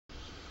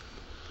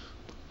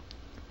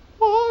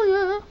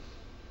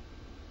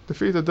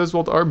Defeat the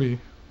Deswald army.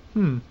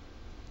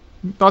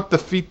 Not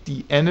defeat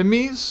the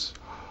enemies?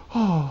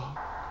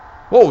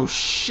 Oh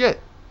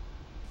shit.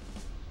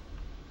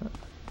 Yeah,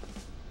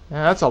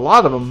 that's a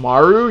lot of them,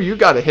 Maru. You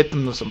gotta hit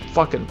them with some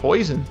fucking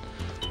poison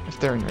if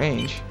they're in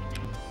range.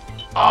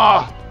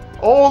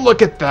 Oh,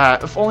 look at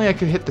that. If only I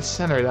could hit the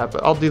center of that,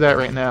 but I'll do that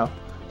right now.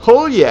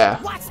 Oh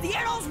yeah. Watch the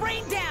arrows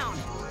rain down.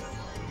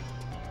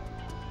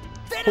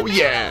 Oh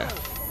yeah.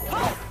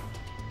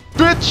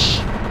 Bitch!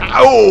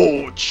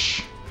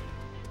 Ouch!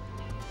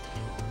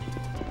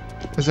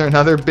 Is there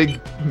another big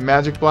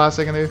magic blast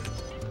I can do?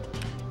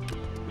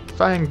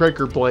 Fang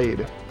Breaker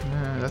Blade.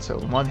 That's a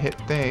one-hit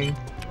thing.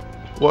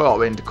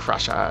 Whirlwind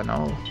Crusher,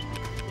 no.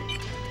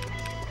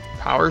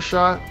 Power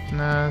Shot?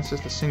 Nah, it's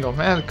just a single.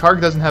 Man,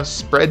 Karg doesn't have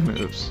spread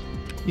moves.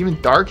 Even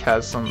Dark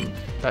has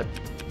that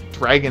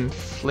dragon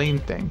flame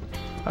thing.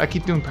 I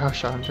keep doing Power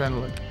Shot, I'm trying to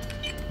look.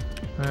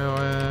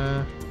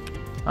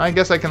 I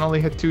guess I can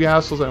only hit 2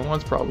 assholes at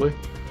once, probably.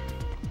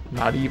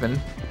 Not even.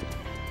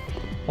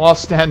 Well, I'll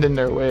stand in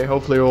their way.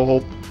 Hopefully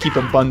we'll keep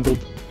them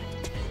bundled.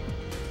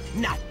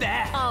 Not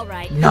bad. All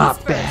right.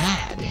 Not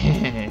bad.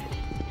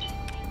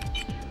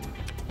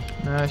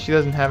 She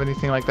doesn't have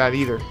anything like that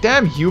either.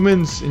 Damn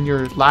humans and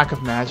your lack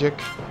of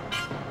magic.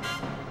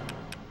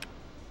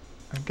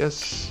 I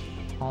guess...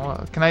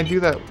 can I do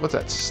that? What's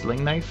that?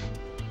 Sling knife?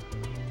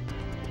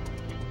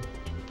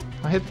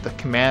 I hit the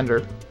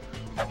commander.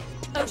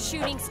 Oh,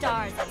 shooting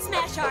stars!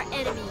 Smash our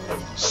enemies!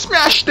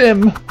 Smash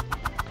them!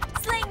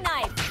 Sling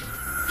knife!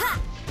 Ha!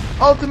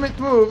 Ultimate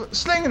move,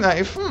 sling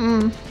knife.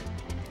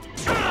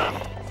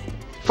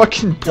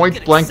 Fucking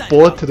point blank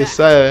bullet to the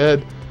side of the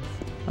head.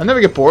 I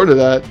never get bored of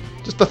that.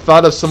 Just the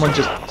thought of someone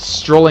just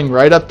strolling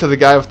right up to the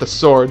guy with the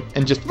sword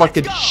and just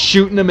fucking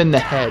shooting him in the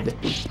head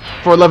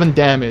for 11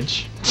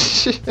 damage.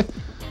 These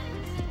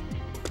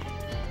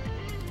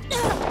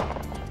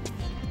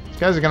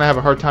guys are gonna have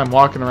a hard time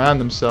walking around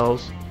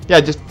themselves. Yeah,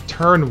 just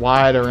turn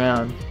wide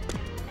around.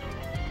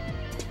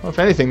 Well, if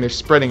anything, they're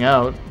spreading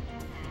out.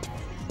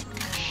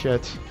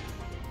 Shit.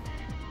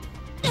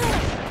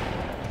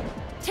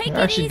 They're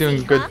actually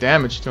doing good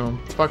damage to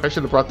them. Fuck, I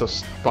should have bought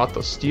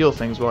those steel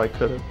things while I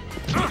could have.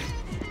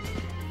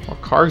 Well,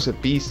 Karg's a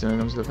beast when it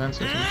comes to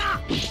defensive.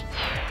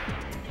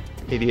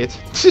 Idiot.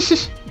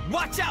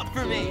 Watch out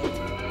for me.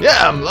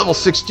 Yeah, I'm level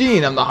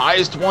 16. I'm the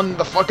highest one in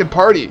the fucking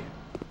party.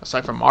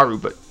 Aside from Maru,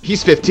 but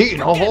he's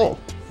 15. Oh ho.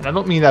 And I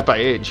don't mean that by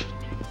age.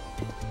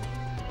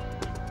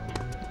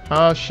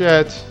 Oh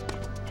shit.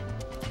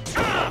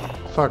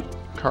 Fuck.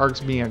 Karg's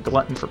being a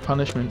glutton for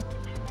punishment.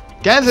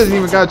 Gans hasn't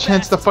even got a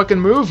chance to fucking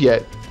move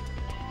yet.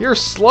 You're a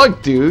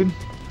slug, dude.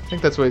 I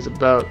think that's what he's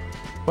about.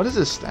 What is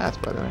his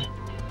stats, by the way?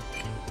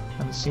 I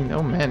haven't seen.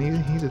 Oh man,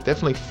 he's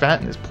definitely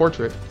fat in his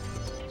portrait.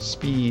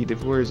 Speed.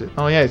 Where is it?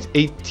 Oh yeah, it's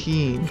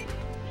 18.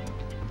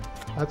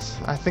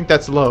 I think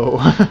that's low.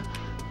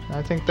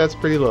 I think that's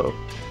pretty low.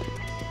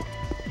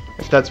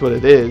 If that's what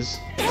it is.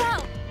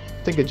 I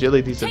think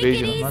agility's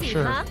evasion. I'm not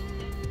sure. Huh?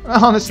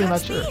 Honestly,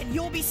 not sure.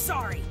 You'll be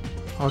sorry.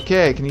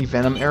 Okay, can he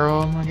venom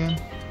arrow him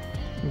again?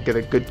 Get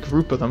a good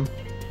group of them.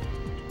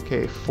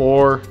 Okay,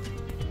 4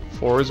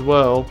 as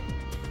well.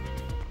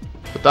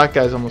 But that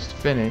guy's almost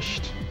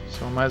finished,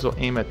 so I might as well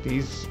aim at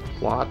these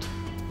lot.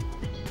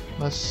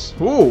 Let's.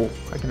 Ooh,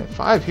 I can hit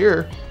 5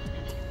 here.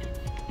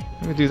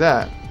 Let me do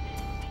that.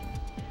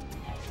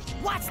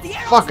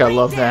 Fuck, I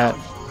love that.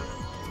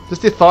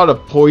 Just the thought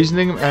of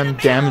poisoning him and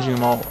damaging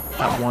them all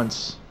at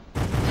once.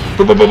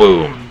 Boom, boom, boom,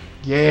 boom.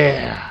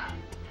 Yeah.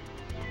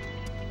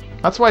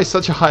 That's why he's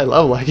such a high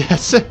level, I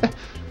guess.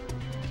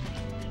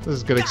 This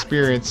is a good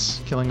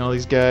experience, killing all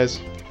these guys.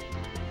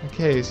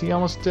 Okay, is he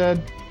almost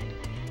dead?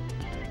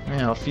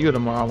 Man, a few of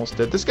them are almost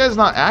dead. This guy's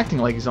not acting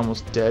like he's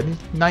almost dead.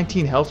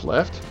 19 health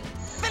left.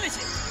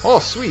 Oh,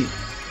 sweet.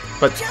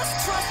 But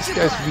this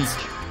guy's weak.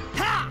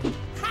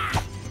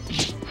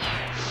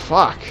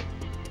 Fuck.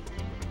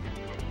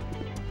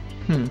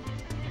 Can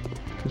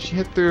she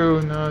hit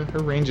through? No, her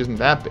range isn't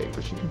that big,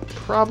 but she can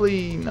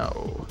probably...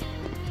 No.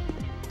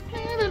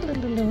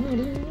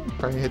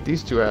 Probably hit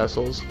these 2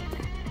 assholes.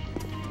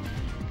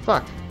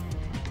 Fuck.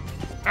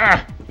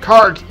 Ah!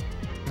 Karg!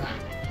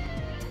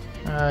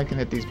 I can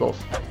hit these both.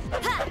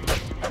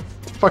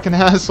 Fucking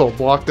asshole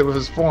blocked it with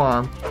his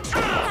forearm. How's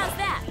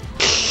that?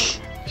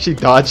 She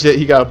dodged it,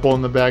 he got a bullet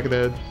in the back of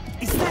the head.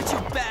 Is that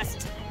your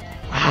best?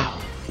 Wow.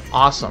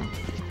 Awesome.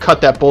 Cut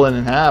that bullet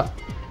in half.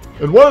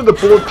 And one of the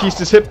bullet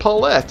pieces hit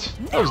Paulette.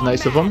 That was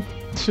nice of him.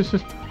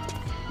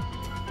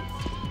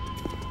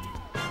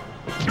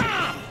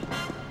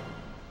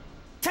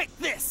 Take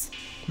this.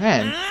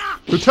 Man.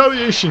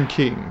 Retaliation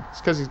King. It's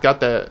because he's got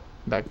that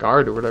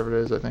guard or whatever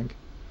it is, I think.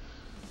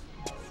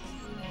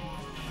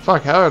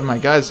 Fuck, how are my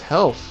guy's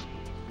health?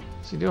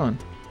 What's he doing?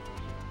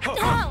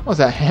 What was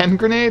that, a hand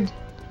grenade?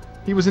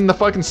 He was in the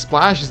fucking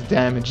splash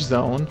damage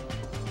zone.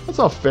 That's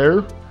not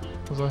fair.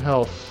 What's her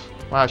health?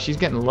 Wow, she's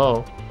getting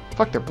low.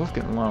 Fuck, they're both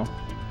getting low.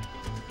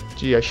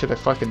 Gee, I should have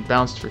fucking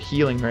bounced for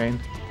healing rain.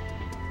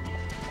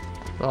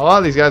 But a lot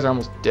of these guys are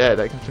almost dead.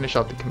 I can finish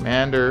out the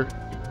commander.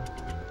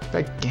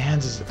 That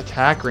Gans'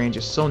 attack range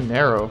is so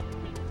narrow.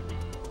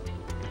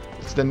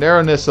 It's the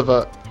narrowness of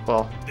an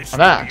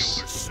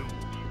axe.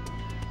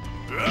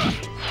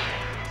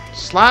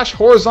 Slash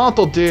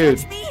horizontal, dude.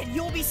 Touch me and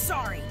you'll be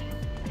sorry.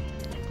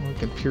 We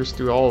can pierce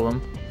through all of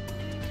them.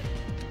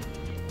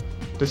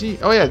 Does he?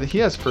 Oh yeah, he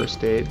has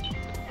first aid.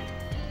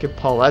 Give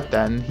Paulette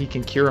that and he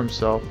can cure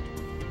himself.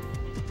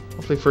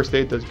 Hopefully first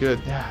aid does good.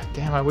 Yeah,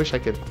 damn, I wish I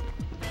could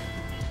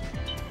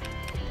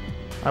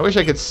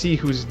see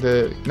who's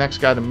the next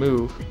guy to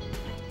move.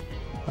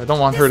 I don't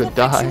want her to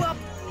die.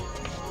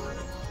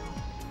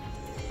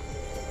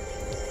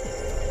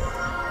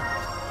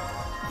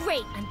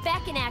 Great, I'm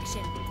back in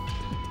action.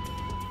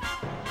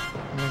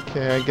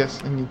 Okay, I guess,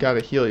 and you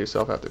gotta heal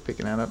yourself after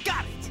picking that up.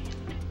 Got it.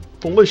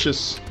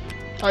 Delicious.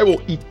 I will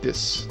eat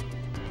this.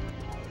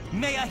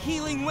 May a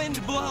healing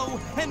wind blow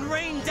and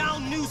rain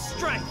down new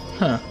strength.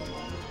 Huh.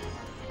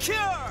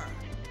 Cure.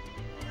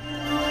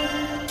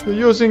 They're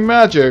using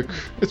magic.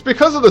 It's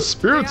because of the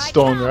Spirit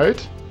Stone,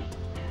 right?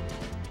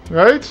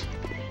 Right?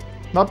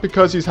 Not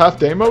because he's half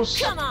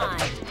Deimos? Come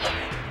on!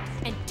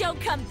 And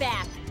don't come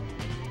back!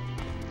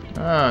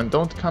 Ah,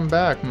 don't come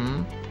back,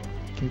 hmm?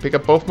 Can you pick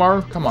up both,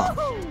 Maru? Come on.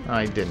 Oh,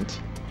 I didn't.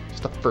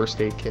 Just a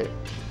first aid kit.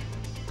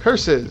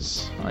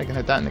 Curses! Oh, I can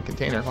hit that in the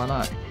container, why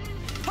not?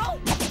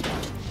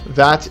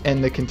 That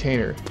and the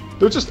container.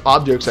 They're just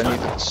objects I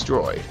need to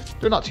destroy.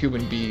 They're not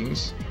human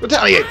beings.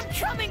 Retaliate! I'm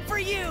coming for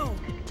you!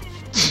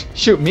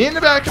 Shoot me in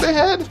the back of the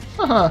head?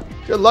 Haha,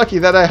 you're lucky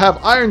that I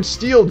have iron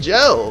steel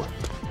gel.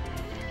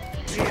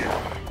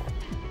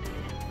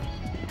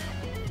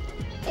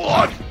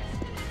 Blood!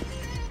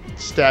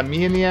 Stab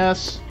me in the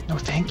ass? No,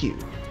 thank you.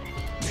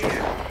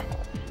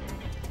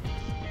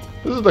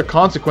 Those are the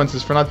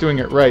consequences for not doing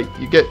it right.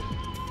 You get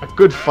a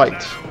good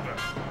fight.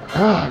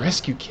 Ah,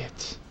 rescue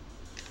kit.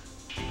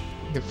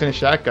 You can finish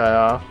that guy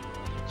off.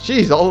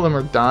 Jeez, all of them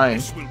are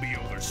dying.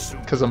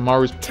 Because of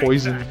Maru's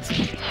poison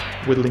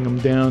whittling them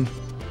down.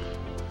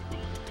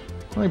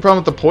 The only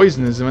problem with the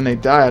poison is when they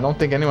die, I don't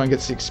think anyone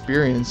gets the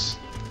experience.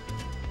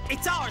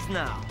 It's ours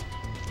now.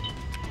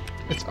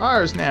 It's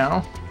ours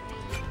now.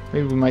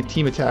 Maybe with my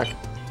team attack.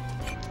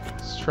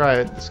 Let's try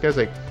it. This guy's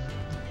like...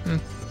 Yeah,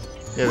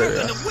 there we We're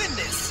go. gonna win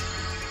this.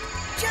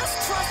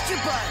 Just trust your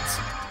buds.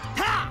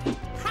 Ha!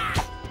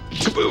 Ha!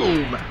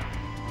 Kaboom!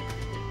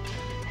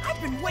 I've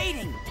been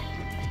waiting.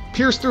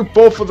 Pierce through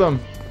both of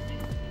them.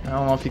 I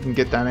don't know if you can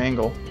get that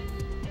angle.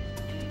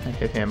 I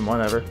hit him,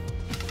 whatever.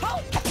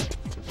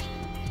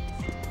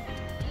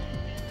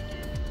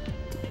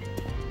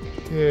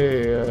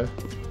 Okay,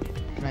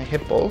 can I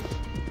hit both?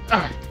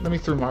 Ah, let me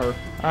through Maru.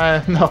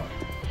 No.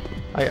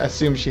 I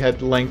assumed she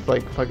had length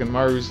like fucking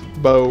Maru's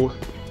bow.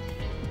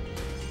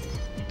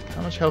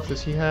 How much health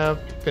does he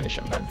have? Finish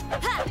him then.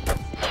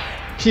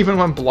 Even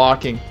when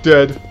blocking.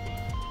 Dead.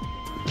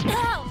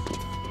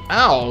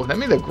 Ow, that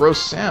made a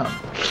gross sound.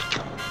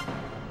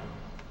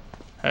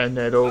 Hand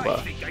that over. I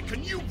think I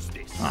can use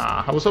this.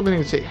 Ah, I was hoping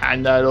you'd say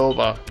hand that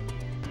over.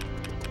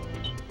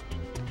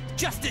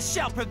 Justice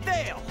shall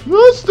prevail.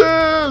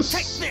 Justice!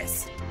 Take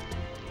this.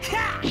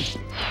 Ha!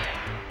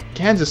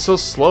 Gans is so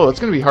slow. It's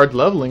gonna be hard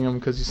leveling him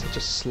because he's such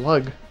a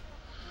slug.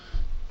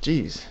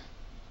 Jeez.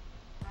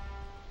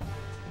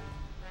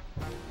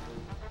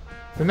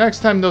 The next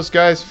time those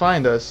guys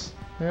find us,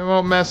 they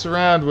won't mess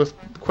around with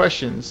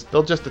questions.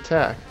 They'll just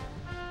attack.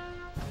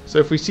 So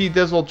if we see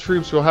Dismal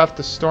troops, we'll have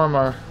to storm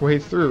our way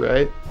through,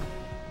 right?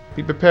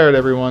 Be prepared,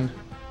 everyone.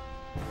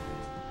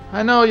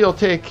 I know you'll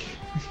take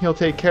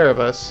care of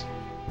us.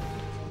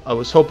 I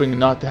was hoping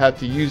not to have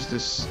to use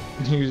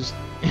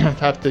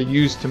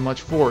too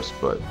much force,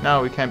 but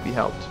now we can't be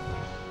helped.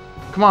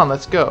 Come on,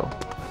 let's go.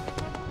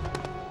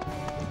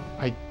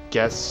 I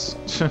guess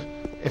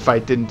if I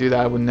didn't do that,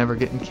 I would never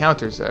get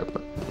encounters there,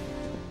 but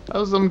that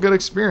was some good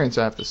experience,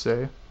 I have to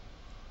say.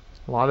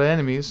 A lot of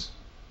enemies.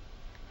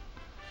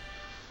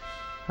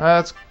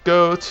 Let's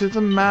go to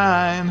the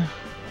mine.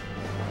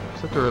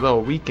 Except they're a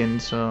little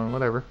weakened, so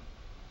whatever.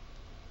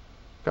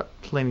 Got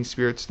plenty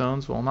spirit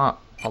stones. Well, not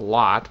a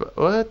lot, but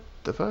what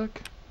the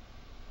fuck?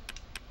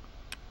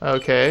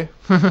 Okay.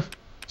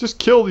 Just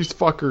kill these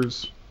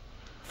fuckers.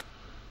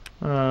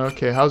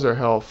 Okay, how's our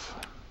health?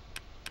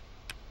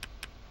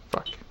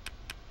 Fuck.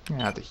 I'm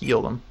gonna have to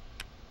heal them.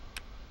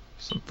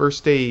 Some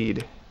first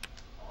aid.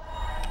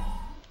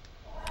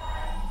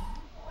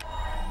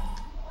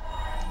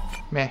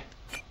 Meh.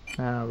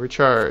 Now,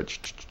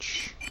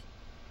 recharge.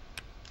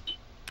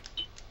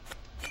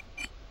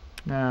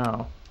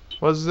 Now,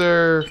 was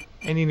there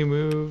any new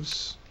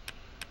moves?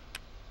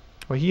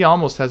 Well, he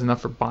almost has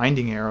enough for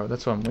Binding Arrow.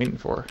 That's what I'm waiting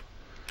for.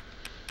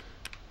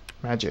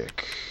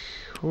 Magic.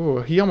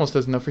 Ooh, he almost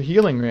has enough for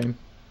Healing Rain.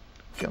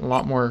 Getting a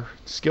lot more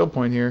skill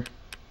point here.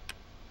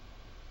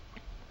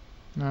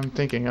 I'm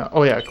thinking,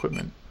 oh yeah,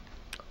 equipment.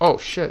 Oh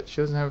shit,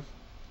 she doesn't have...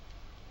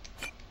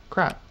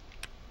 Crap.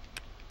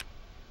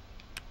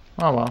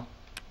 Oh well.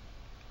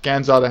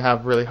 Gans ought to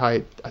have really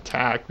high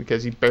attack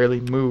because he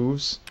barely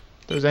moves.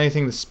 If there was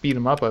anything to speed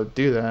him up, I would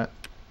do that.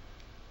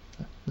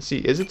 Let's see,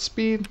 is it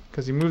speed?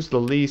 Because he moves the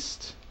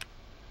least.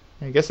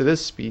 I guess it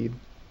is speed.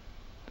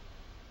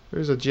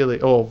 There's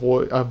agility. Oh,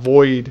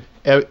 avoid.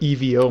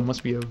 EVO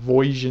must be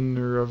avoision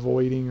or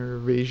avoiding or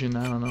evasion.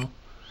 I don't know.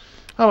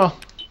 Oh well.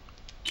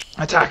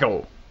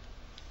 Attack-o!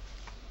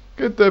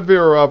 Get the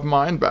beer of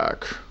mine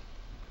back.